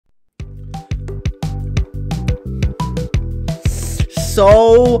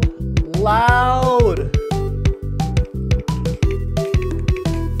so loud.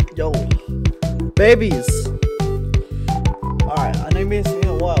 Yo, babies. Alright, I know you've been seeing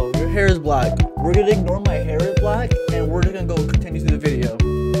a while. Your hair is black. We're gonna ignore my hair is black, and we're just gonna go continue through the video.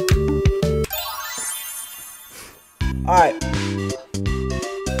 Alright.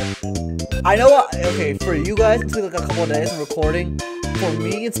 I know what, okay, for you guys, it's been like a couple of days of recording. For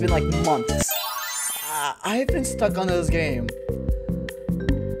me, it's been like months. I've been stuck on this game.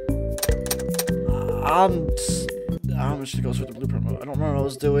 I'm just gonna go through the blueprint mode. I don't remember what I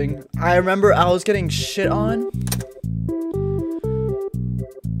was doing. I remember I was getting shit on.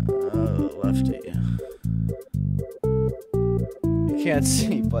 Lefty. You can't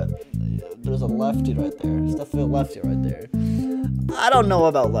see, but there's a lefty right there. There's definitely a lefty right there. I don't know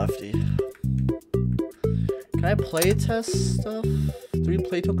about lefty. Can I play test stuff? 3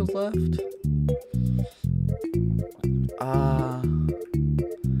 play tokens left.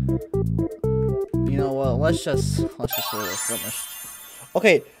 You know what? Let's just finish.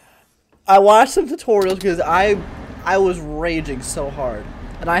 Okay, I watched some tutorials because I was raging so hard,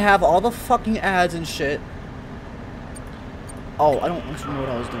 and I have all the fucking ads and shit. Oh, I don't actually know what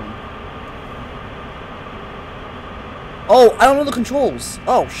I was doing. Oh, I don't know the controls.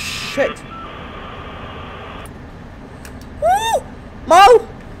 Oh shit. Woo! Mo!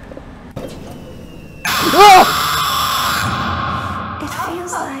 Oh! It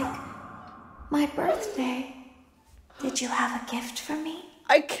feels like my birthday. Did you have a gift for me?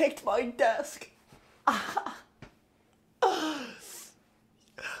 I kicked my desk.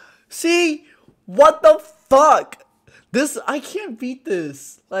 See? What the fuck? I can't beat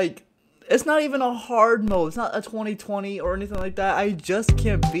this. Like, it's not even a hard mode. It's not a 2020 or anything like that. I just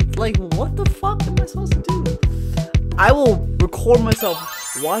can't beat. Like, what the fuck am I supposed to do? I will record myself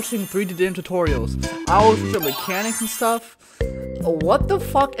watching 3D game tutorials. I will teach mechanics and stuff. What the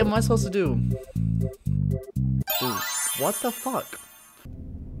fuck am I supposed to do? Dude, what the fuck?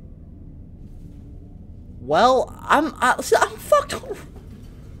 Well, I'm fucked.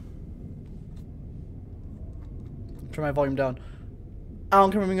 Turn my volume down. I don't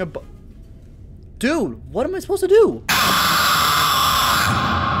care about me. Dude, what am I supposed to do?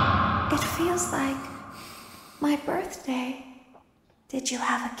 It feels like my birthday. Did you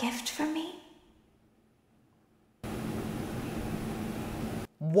have a gift for me?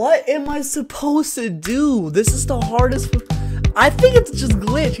 What am I supposed to do? This is the hardest. I think it's just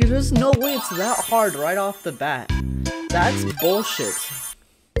glitch. There's no way it's that hard right off the bat. That's bullshit.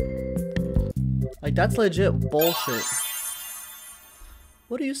 Like, that's legit bullshit.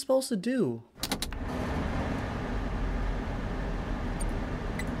 What are you supposed to do?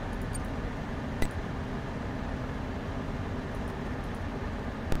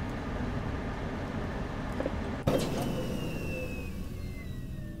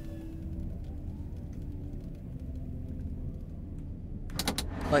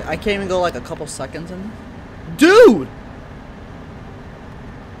 Like, I can't even go like a couple seconds in. Dude!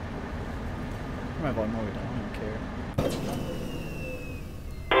 My volume way down, I don't care.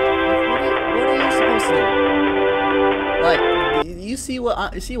 What are you supposed to do? Like, you see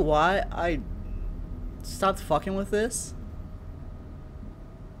what you see why I stopped fucking with this?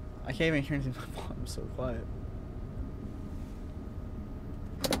 I can't even hear anything. My volume's so quiet.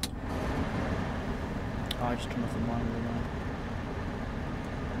 Oh, I just turned off the monitor now.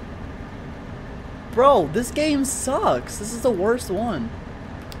 Bro, this game sucks. This is the worst one.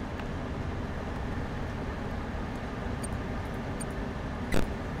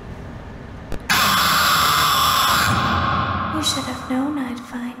 You should have known I'd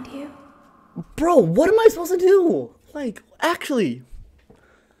find you. Bro, what am I supposed to do? Like, actually.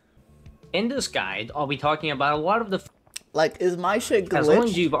 In this guide, I'll be talking about a lot of the... Like, is my shit glitched? As long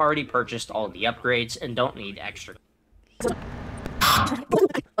as you've already purchased all the upgrades and don't need extra.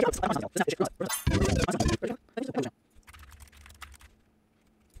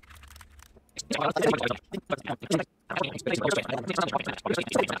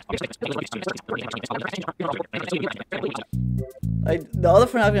 Like, the other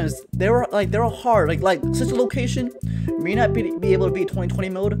Finals, they were hard. Like such a location may not be able to be 2020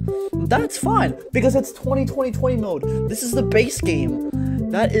 mode. That's fine because it's 2020 mode. This is the base game.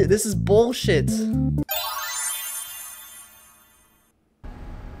 This is bullshit.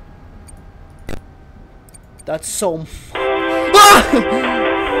 That's so.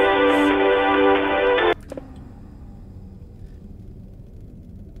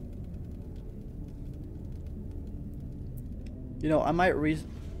 You know, I might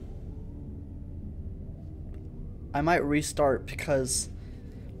restart because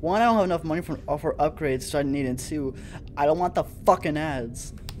One, I don't have enough money for upgrades, so I need it. Two, I don't want the fucking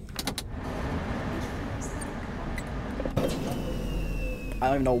ads. I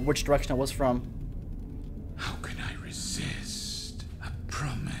don't even know which direction I was from. How can I resist a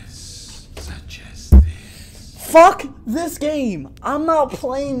promise such as this? Fuck this game! I'm not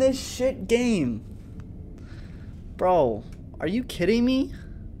playing this shit game. Bro, are you kidding me?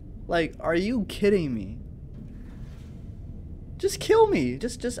 Like, are you kidding me? Just kill me.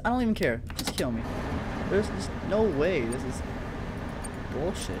 Just, I don't even care. Just kill me. There's just no way. This is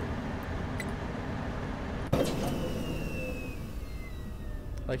bullshit.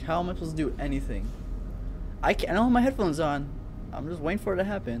 Like, how am I supposed to do anything? I don't have my headphones on. I'm just waiting for it to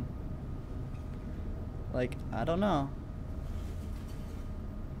happen. Like, I don't know.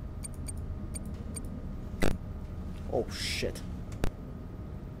 Oh, shit.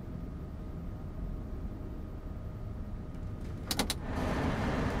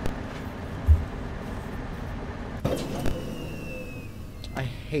 I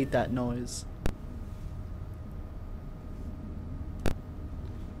hate that noise.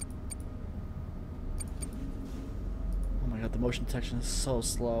 Oh my god, the motion detection is so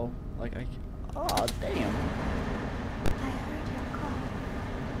slow. Like, oh, damn. I heard your call.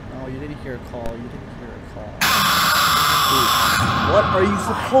 No, you didn't hear a call. You didn't hear a call. Dude, what are you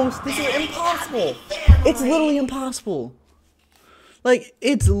supposed? This is impossible. It's literally impossible. Like,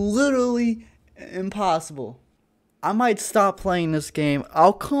 it's literally impossible. I might stop playing this game.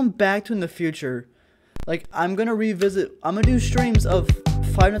 I'll come back to it in the future. Like, I'm gonna revisit. I'm gonna do streams of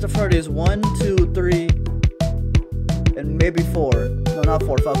Five Nights at Freddy's 1, 2, 3, and maybe 4. No, not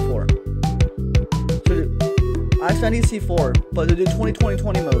 4. Fuck 4. Actually, I need to see 4, but to do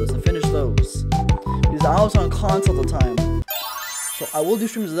 2020 modes and finish those. Because I was on console at the time. So I will do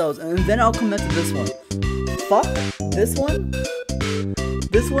streams of those, and then I'll come back to this one. Fuck this one?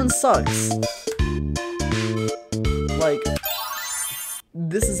 This one sucks. Like,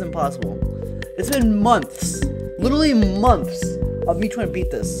 this is impossible. It's been months, literally months, of me trying to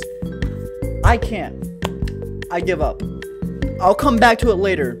beat this. I can't. I give up. I'll come back to it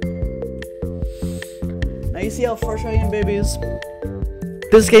later. Now you see how frustrating, babies?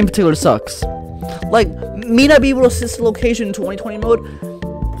 This game in particular sucks. Like, me not be able to assist the location in 2020 mode,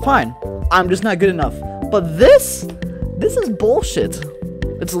 fine. I'm just not good enough. But this is bullshit.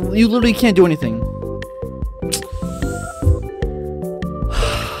 You literally can't do anything.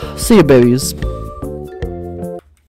 See ya, babies.